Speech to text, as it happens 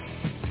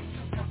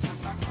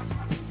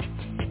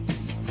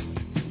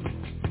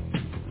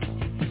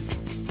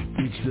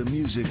the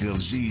music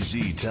of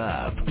ZZ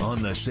Top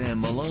on the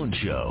Sam Malone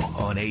Show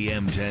on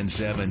AM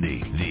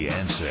 1070. The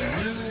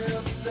Answer.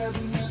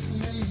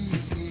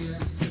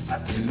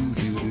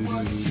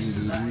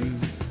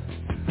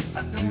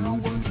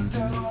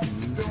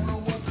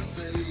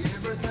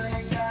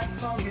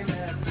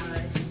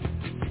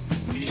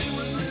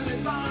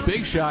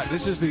 Big shot.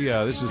 This is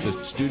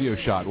the studio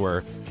shot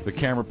where the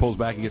camera pulls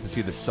back and you get to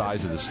see the size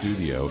of the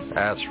studio.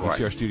 That's right.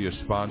 You see our studio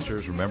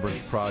sponsors,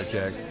 Remembrance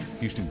Project,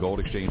 Houston Gold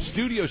Exchange.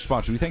 Studio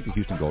sponsor. We thank the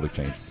Houston Gold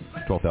Exchange,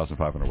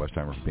 12,500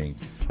 Westheimer, for being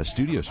a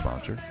studio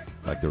sponsor,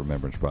 like the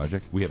Remembrance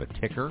Project. We have a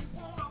ticker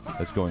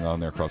that's going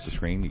on there across the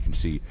screen. You can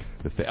see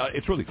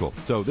it's really cool.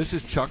 So this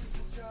is Chuck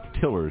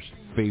Tiller's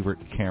favorite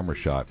camera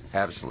shot.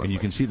 Absolutely. And you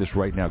can see this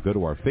right now. Go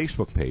to our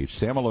Facebook page,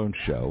 Sam Malone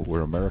Show.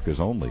 We're America's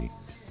only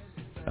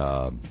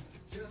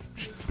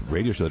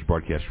radio show that's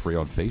broadcast free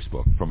on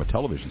Facebook from a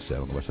television set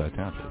on the west side of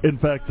town. In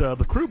fact,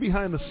 the crew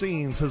behind the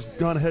scenes has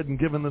gone ahead and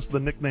given this the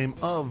nickname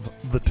of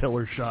the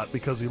Tiller shot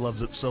because he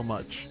loves it so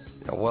much.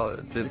 Yeah, well,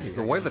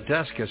 the way the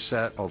desk is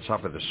set on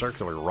top of the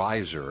circular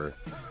riser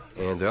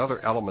and the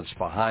other elements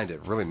behind it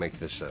really make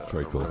this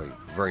very cool. Really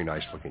very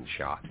nice-looking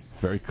shot.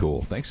 Very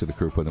cool. Thanks to the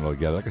crew putting it all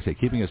together. Like I say,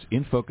 keeping us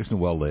in focus and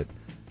well-lit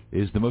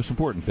is the most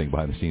important thing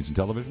behind the scenes in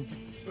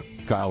television.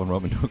 Kyle and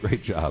Roman do a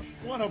great job.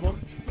 One of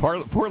them.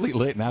 Poorly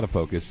lit and out of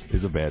focus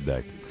is a bad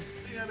day.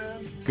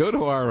 Go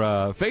to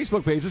our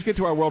Facebook page. Let's get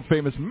to our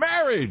world-famous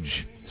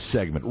marriage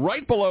segment.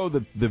 Right below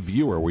the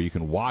viewer where you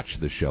can watch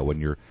the show when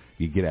you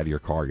get out of your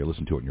car, you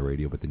listen to it on your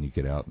radio, but then you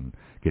get out and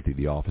get to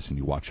the office and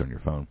you watch it on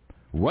your phone.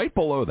 Right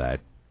below that,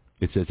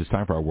 it says it's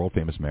time for our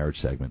world-famous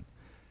marriage segment.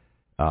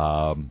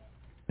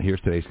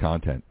 Here's today's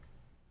content.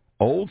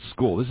 Old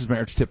school. This is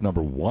marriage tip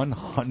number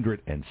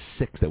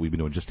 106 that we've been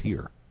doing just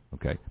here.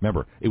 Okay.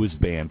 Remember, it was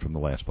banned from the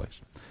last place.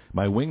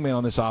 My wingman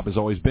on this op has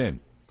always been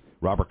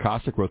Robert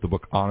Kosick, wrote the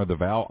book Honor the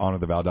Vow,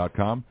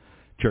 honorthevow.com,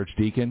 church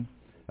deacon,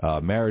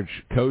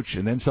 marriage coach,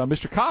 and then some.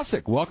 Mr.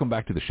 Kosick, welcome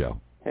back to the show.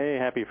 Hey,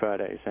 happy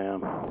Friday,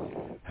 Sam.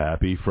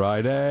 Happy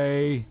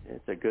Friday.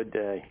 It's a good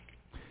day.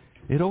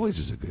 It always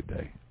is a good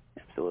day.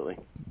 Absolutely.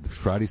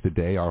 Friday's the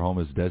day our home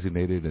is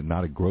designated and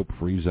not a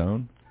grope-free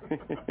zone.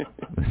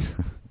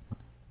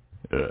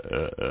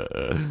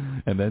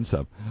 And then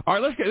some. All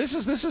right, let's get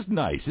this is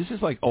nice. This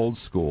is like old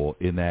school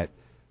in that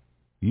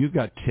you've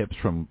got tips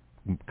from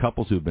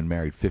couples who've been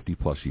married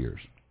 50-plus years.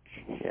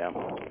 Yeah.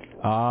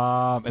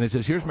 And it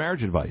says, here's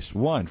marriage advice.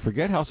 1,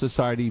 forget how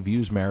society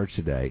views marriage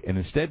today and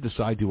instead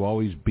decide to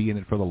always be in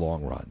it for the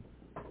long run.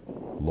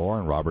 Laura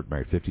and Robert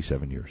married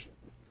 57 years.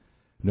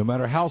 No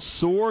matter how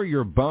sore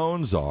your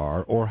bones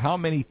are or how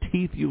many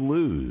teeth you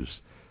lose,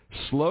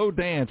 slow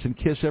dance and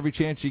kiss every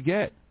chance you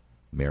get.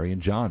 Mary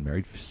and John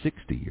married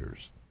 60 years.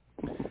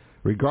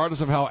 Regardless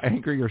of how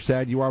angry or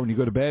sad you are when you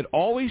go to bed,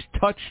 always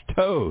touch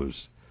toes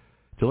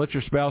to let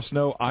your spouse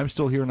know, I'm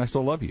still here and I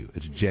still love you.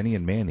 It's Jenny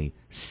and Manny,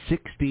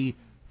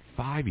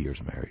 65 years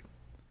married.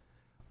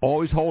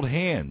 Always hold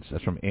hands.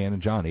 That's from Ann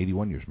and John,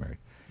 81 years married.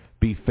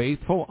 Be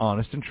faithful,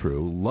 honest, and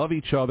true. Love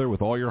each other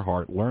with all your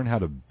heart. Learn how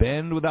to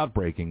bend without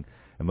breaking.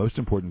 And most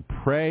important,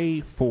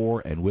 pray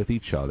for and with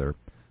each other.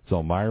 So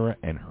Elmira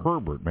and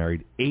Herbert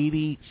married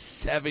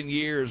 87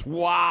 years.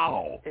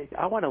 Wow.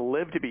 I want to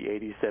live to be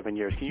 87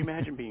 years. Can you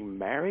imagine being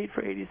married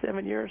for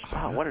 87 years?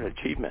 Wow, what an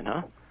achievement,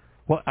 huh?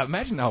 Well,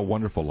 imagine how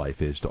wonderful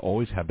life is to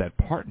always have that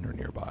partner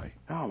nearby.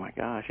 Oh, my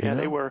gosh. Yeah,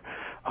 you know?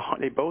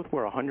 They both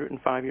were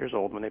 105 years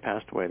old when they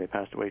passed away. They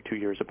passed away 2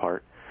 years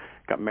apart.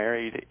 Got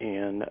married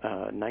in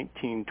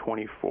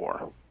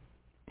 1924.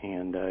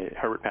 And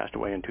Herbert passed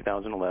away in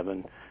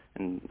 2011.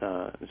 And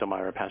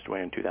Zelmira passed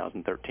away in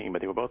 2013, but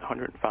they were both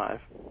 105,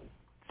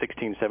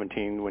 16,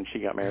 17 when she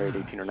got married,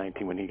 18 or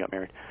 19 when he got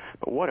married.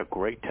 But what a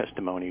great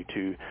testimony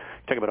to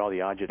talk about all the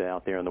agita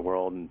out there in the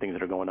world and things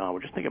that are going on. We're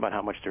just thinking about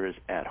how much there is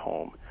at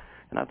home.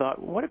 And I thought,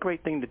 what a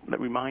great thing to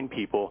remind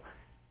people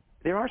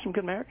there are some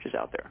good marriages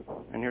out there,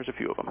 and here's a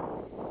few of them.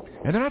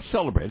 And they're not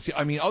celebrated. See,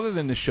 I mean, other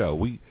than the show,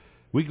 we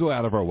go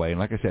out of our way, and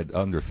like I said,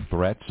 under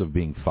threats of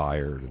being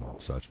fired and all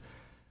such,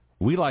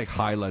 we like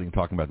highlighting,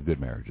 talking about the good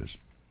marriages.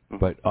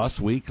 But Us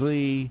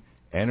Weekly,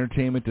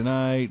 Entertainment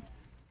Tonight,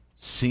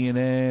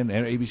 CNN,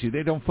 and ABC,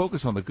 they don't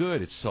focus on the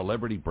good. It's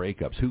celebrity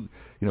breakups.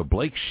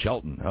 Blake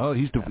Shelton. Oh,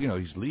 he's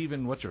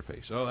leaving. What's her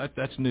face? Oh,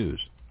 that's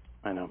news.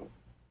 I know.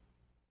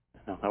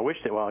 I wish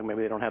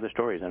maybe they don't have the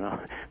stories, I know.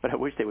 But I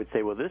wish they would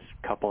say, well, this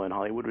couple in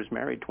Hollywood was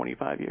married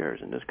 25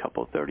 years and this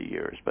couple 30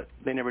 years. But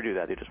they never do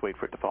that. They just wait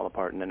for it to fall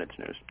apart, and then it's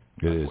news.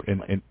 It is,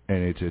 and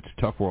it's a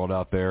tough world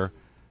out there.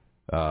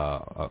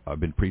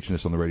 I've been preaching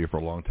this on the radio for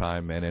a long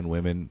time, men and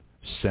women.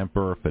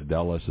 Semper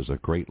Fidelis is a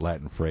great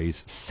Latin phrase.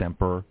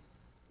 Semper.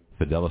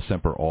 Fidelis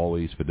Semper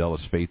always.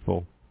 Fidelis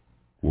faithful.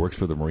 Works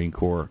for the Marine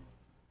Corps.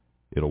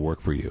 It'll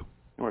work for you.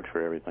 It works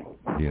for everything.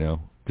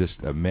 Just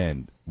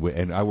men.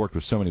 And I worked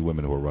with so many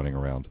women who are running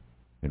around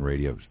in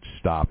radio.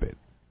 Stop it.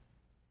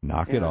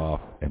 Knock it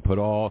off and put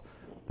all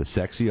the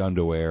sexy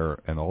underwear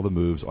and all the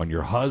moves on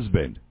your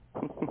husband.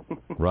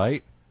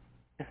 Right?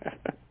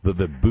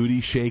 The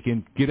booty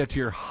shaking. Get it to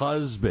your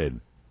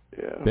husband.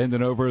 Yeah.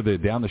 Bending over,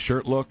 down the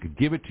shirt look.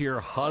 Give it to your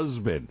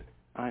husband.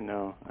 I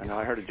know.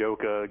 I heard a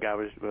joke. A guy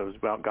was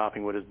out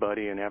golfing with his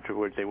buddy, and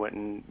afterwards they went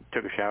and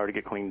took a shower to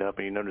get cleaned up,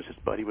 and he noticed his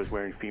buddy was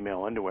wearing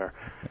female underwear.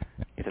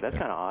 He said, "That's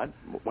kind of odd.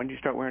 When did you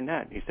start wearing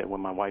that?" He said, "When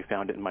my wife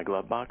found it in my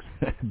glove box."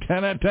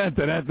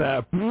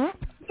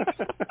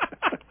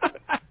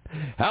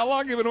 How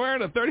long have you been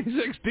wearing a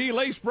 36D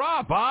lace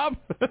bra, Bob?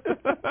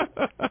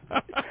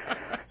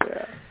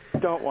 Yeah.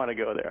 Don't want to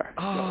go there.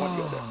 Don't want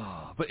to go there.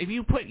 But if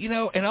you put,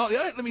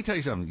 let me tell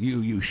you something.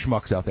 You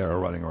schmucks out there are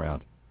running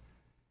around.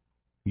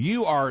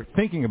 You are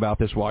thinking about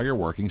this while you're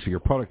working, so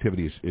your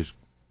productivity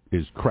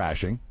is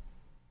crashing,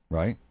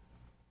 right?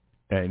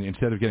 And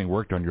instead of getting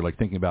work done, you're like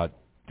thinking about,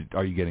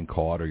 are you getting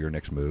caught or your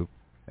next move?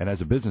 And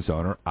as a business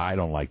owner, I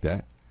don't like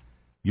that.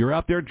 You're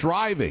out there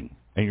driving,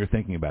 and you're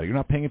thinking about it. You're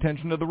not paying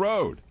attention to the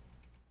road.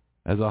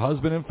 As a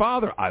husband and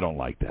father, I don't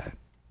like that.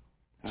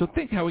 So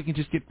think how we can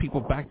just get people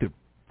back to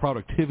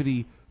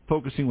productivity,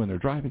 focusing when they're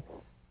driving.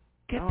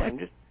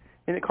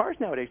 In the cars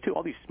nowadays, too,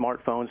 all these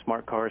smartphones,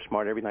 smart cars,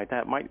 smart everything like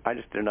that. I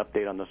just did an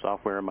update on the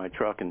software in my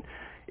truck, and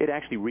it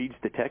actually reads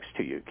the text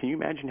to you. Can you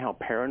imagine how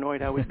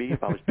paranoid I would be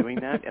if I was doing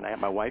that, and I have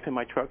my wife in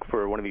my truck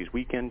for one of these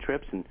weekend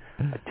trips, and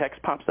a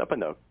text pops up,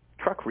 and the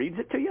truck reads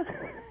it to you?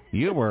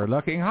 You were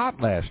looking hot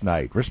last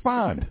night.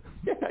 Respond.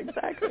 Yeah,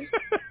 exactly.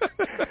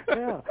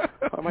 Yeah.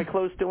 Are my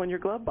clothes still in your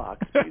glove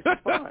box? Please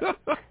respond.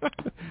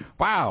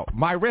 Wow,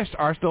 my wrists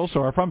are still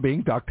sore from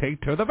being duct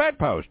taped to the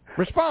bedpost.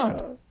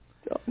 Respond.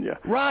 Yeah.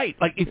 Right.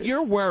 Like, if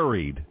you're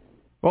worried,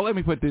 well, let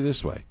me put it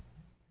this way.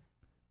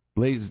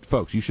 Ladies,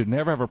 folks, you should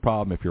never have a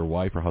problem if your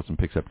wife or husband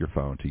picks up your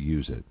phone to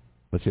use it.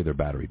 Let's say their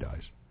battery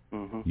dies.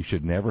 Mm-hmm. You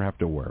should never have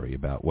to worry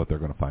about what they're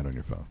going to find on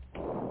your phone.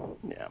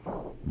 Yeah.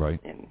 Right?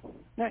 And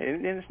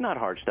it's not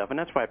hard stuff, and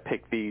that's why I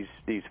picked these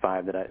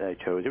 5 that I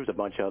chose. There was a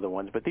bunch of other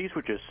ones, but these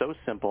were just so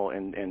simple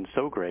and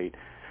so great,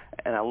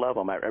 and I love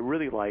them. I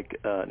really like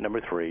number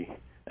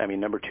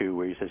 2,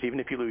 where he says, even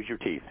if you lose your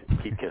teeth,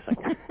 keep kissing.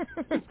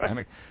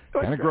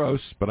 Kind of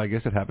gross, but I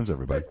guess it happens to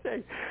everybody.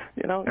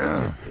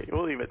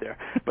 We'll leave it there.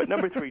 But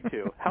number 3,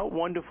 too, how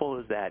wonderful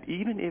is that?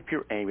 Even if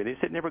you're angry, they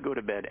said never go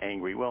to bed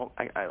angry. Well,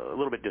 I a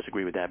little bit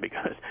disagree with that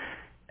because,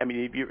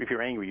 if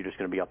you're angry, you're just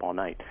going to be up all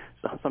night.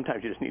 So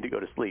sometimes you just need to go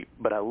to sleep.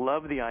 But I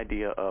love the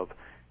idea of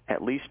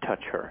at least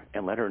touch her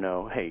and let her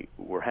know, hey,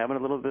 we're having a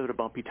little bit of a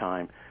bumpy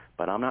time,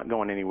 but I'm not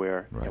going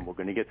anywhere, right, and we're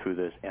going to get through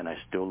this, and I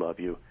still love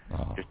you.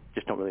 Oh.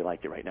 Just don't really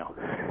like you right now.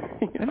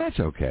 And that's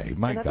okay.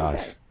 My gosh.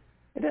 Okay.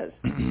 It is.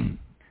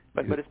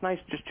 But it's nice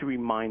just to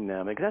remind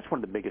them, because that's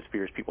one of the biggest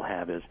fears people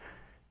have is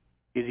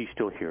he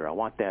still here? I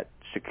want that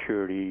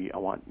security. I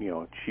want,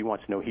 she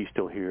wants to know he's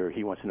still here.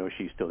 He wants to know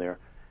she's still there.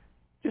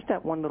 Just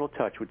that one little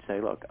touch would say,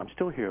 look, I'm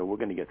still here. We're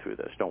going to get through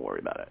this. Don't worry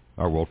about it.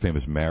 Our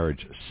world-famous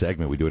marriage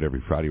segment, we do it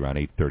every Friday around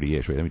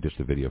 8:30ish. Wait, let me just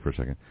the video for a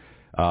second.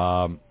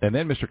 And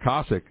then Mr.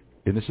 Cossack,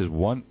 and this is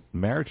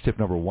marriage tip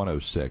number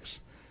 106,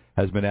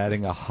 has been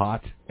adding a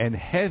hot and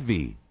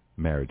heavy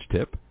marriage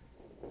tip.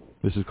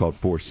 This is called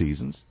 4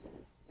 Seasons.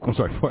 I'm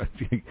sorry,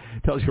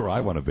 tells you where I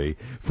want to be.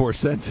 4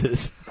 Senses.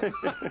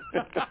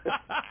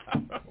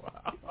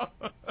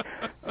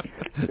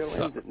 Show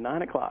ends at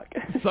 9 o'clock.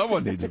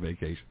 Someone needs a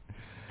vacation.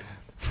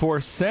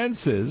 4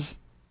 Senses,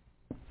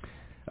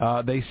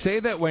 they say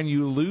that when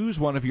you lose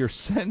one of your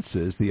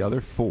senses, the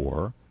other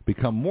 4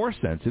 become more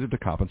sensitive to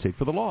compensate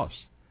for the loss.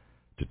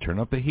 To turn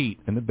up the heat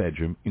in the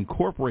bedroom,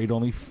 incorporate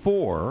only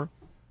 4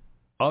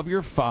 of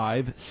your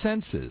 5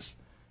 senses.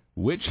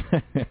 Which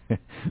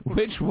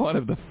one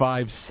of the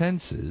 5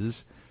 senses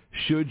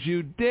should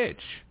you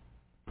ditch?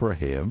 For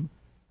him,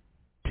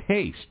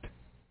 taste.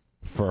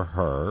 For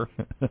her,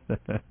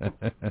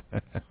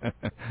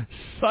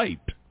 sight.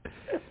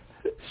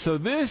 So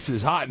this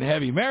is hot and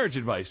heavy marriage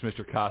advice,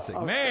 Mr. Cossack.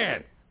 Oh,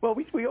 man. Well,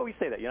 we always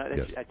say that.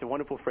 That's a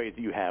wonderful phrase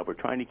that you have. We're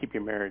trying to keep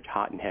your marriage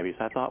hot and heavy.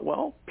 So I thought,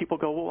 well, people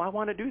go, well, I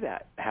want to do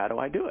that. How do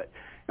I do it?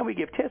 And we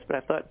give tips, but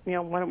I thought,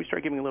 why don't we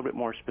start giving a little bit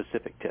more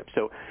specific tips?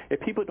 So if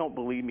people don't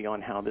believe me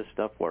on how this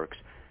stuff works,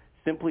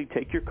 simply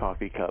take your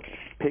coffee cup,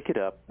 pick it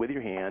up with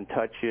your hand,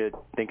 touch it,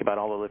 think about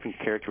all the different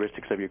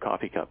characteristics of your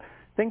coffee cup.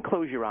 Then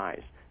close your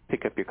eyes,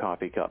 pick up your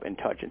coffee cup, and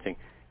touch it and think,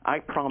 I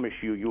promise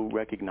you'll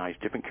recognize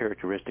different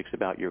characteristics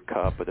about your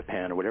cup or the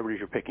pen or whatever it is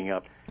you're picking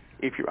up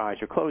if your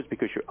eyes are closed,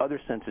 because your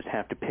other senses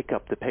have to pick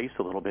up the pace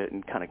a little bit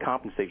and kind of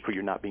compensate for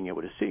your not being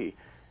able to see.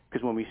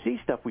 Because when we see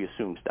stuff, we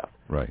assume stuff.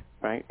 Right.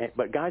 Right?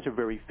 But guys are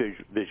very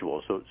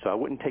visual, so I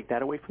wouldn't take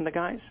that away from the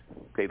guys.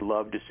 They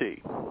love to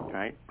see,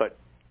 right? But,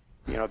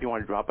 if you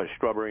want to drop a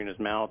strawberry in his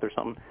mouth or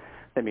something,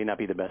 that may not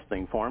be the best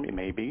thing for him. It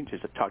may be.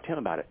 Just talk to him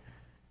about it.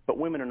 But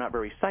women are not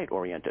very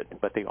sight-oriented,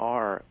 but they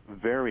are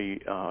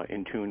very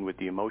in tune with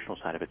the emotional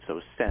side of it,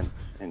 so scents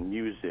and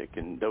music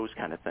and those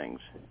kind of things.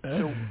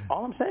 So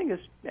all I'm saying is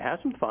have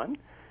some fun,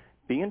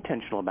 be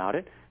intentional about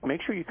it, make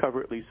sure you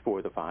cover at least 4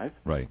 of the 5.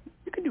 Right.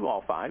 You can do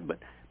all 5, but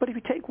if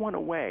you take one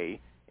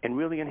away and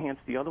really enhance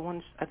the other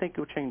ones, I think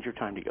it'll change your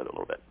time together a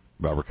little bit.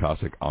 Robert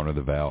Cossack, Honor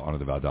the Vow,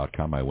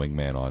 honorthevow.com, my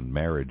wingman on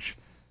marriage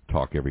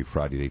talk every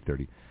Friday at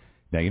 8:30.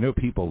 Now,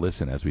 people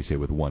listen, as we say,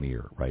 with one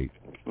ear, right?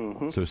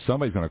 Mm-hmm. So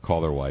somebody's going to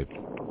call their wife,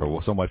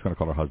 Or some wife's going to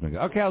call her husband and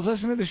go, okay, I was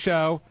listening to the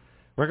show.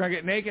 We're going to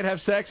get naked, have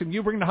sex, and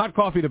you bring the hot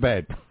coffee to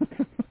bed.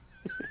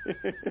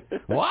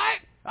 What?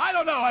 I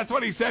don't know. That's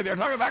what he said. They're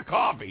talking about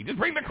coffee. Just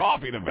bring the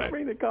coffee to bed.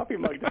 Bring the coffee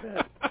mug to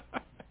bed.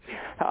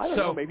 I don't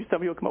know. Maybe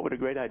somebody will come up with a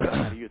great idea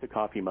on how to use a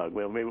coffee mug.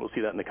 Well, maybe we'll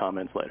see that in the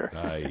comments later.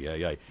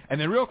 And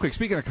then real quick,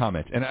 speaking of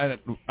comments, and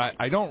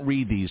I don't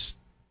read these.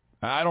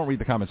 I don't read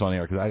the comments on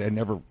air because I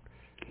never.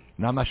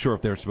 Now I'm not sure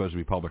if they're supposed to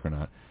be public or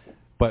not.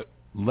 But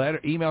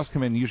emails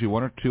come in usually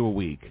 1 or 2 a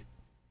week,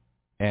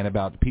 and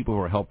about the people who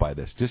are helped by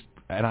this.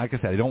 And like I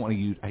said, I don't want to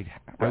use. I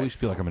always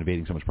feel like I'm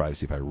invading someone's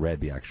privacy if I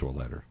read the actual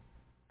letter.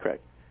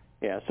 Correct.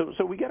 Yeah,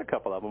 so we got a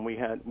couple of them. We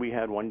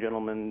had one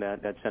gentleman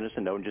that sent us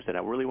a note and just said, I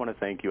really want to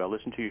thank you. I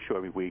listen to your show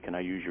every week, and I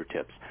use your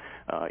tips.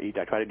 I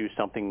try to do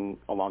something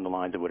along the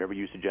lines of whatever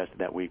you suggested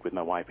that week with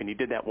my wife. And he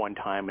did that one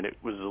time, and it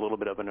was a little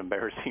bit of an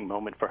embarrassing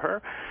moment for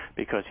her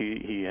because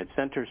he had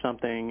sent her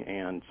something,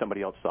 and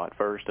somebody else saw it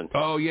first. And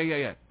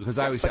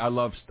Because I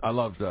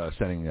loved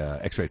sending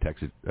X-ray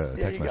text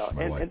messages to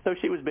my wife. And so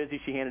she was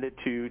busy. She handed it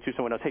to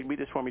someone else. Hey, read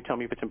this for me. Tell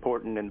me if it's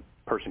important. And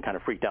the person kind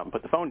of freaked out and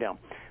put the phone down.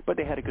 But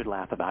they had a good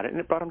laugh about it, and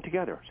it brought them together.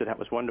 So that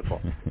was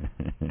wonderful.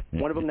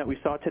 One of them that we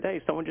saw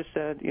today, someone just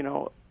said,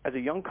 as a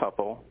young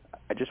couple,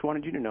 I just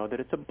wanted you to know that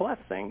it's a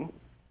blessing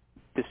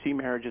to see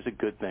marriage as a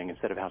good thing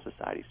instead of how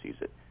society sees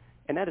it.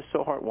 And that is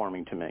so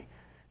heartwarming to me,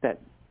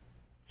 that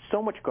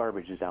so much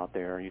garbage is out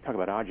there. You talk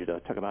about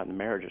agita, talk about in the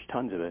marriage, there's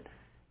tons of it.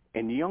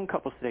 And young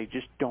couples today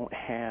just don't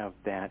have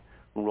that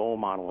role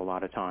model a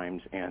lot of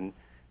times, and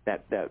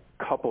that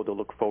couple to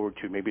look forward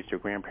to. Maybe it's their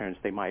grandparents,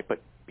 they might,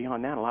 but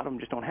beyond that, a lot of them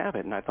just don't have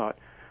it. And I thought,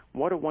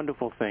 what a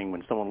wonderful thing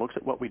when someone looks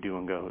at what we do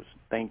and goes,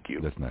 thank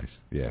you. That's nice.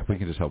 Yeah, if we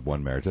can just help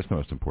one marriage, that's the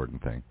most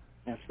important thing.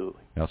 Absolutely.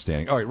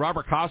 Outstanding. All right,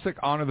 Robert Kosick,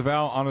 Honor the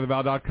Vow,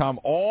 honorthevow.com.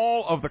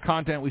 All of the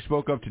content we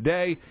spoke of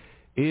today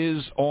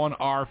is on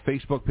our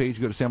Facebook page.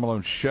 You go to Sam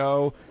Malone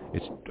Show.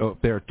 It's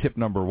up there, tip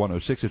number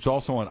 106. It's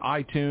also on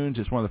iTunes.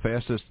 It's one of the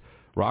fastest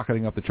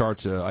rocketing up the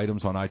charts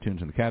items on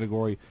iTunes in the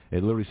category.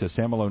 It literally says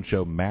Sam Malone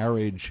Show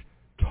Marriage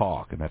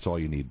Talk, and that's all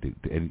you need.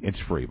 And it's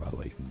free, by the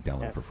way. You can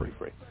download it for free.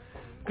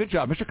 Good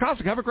job. Mr.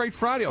 Kosick, have a great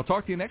Friday. I'll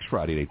talk to you next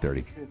Friday at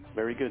 8:30.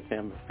 Very good,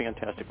 Sam.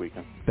 Fantastic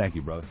weekend. Thank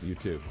you, brother. You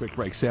too. Quick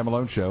break. Sam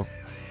Malone Show,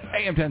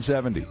 AM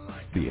 1070,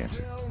 The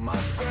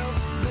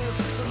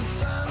Answer.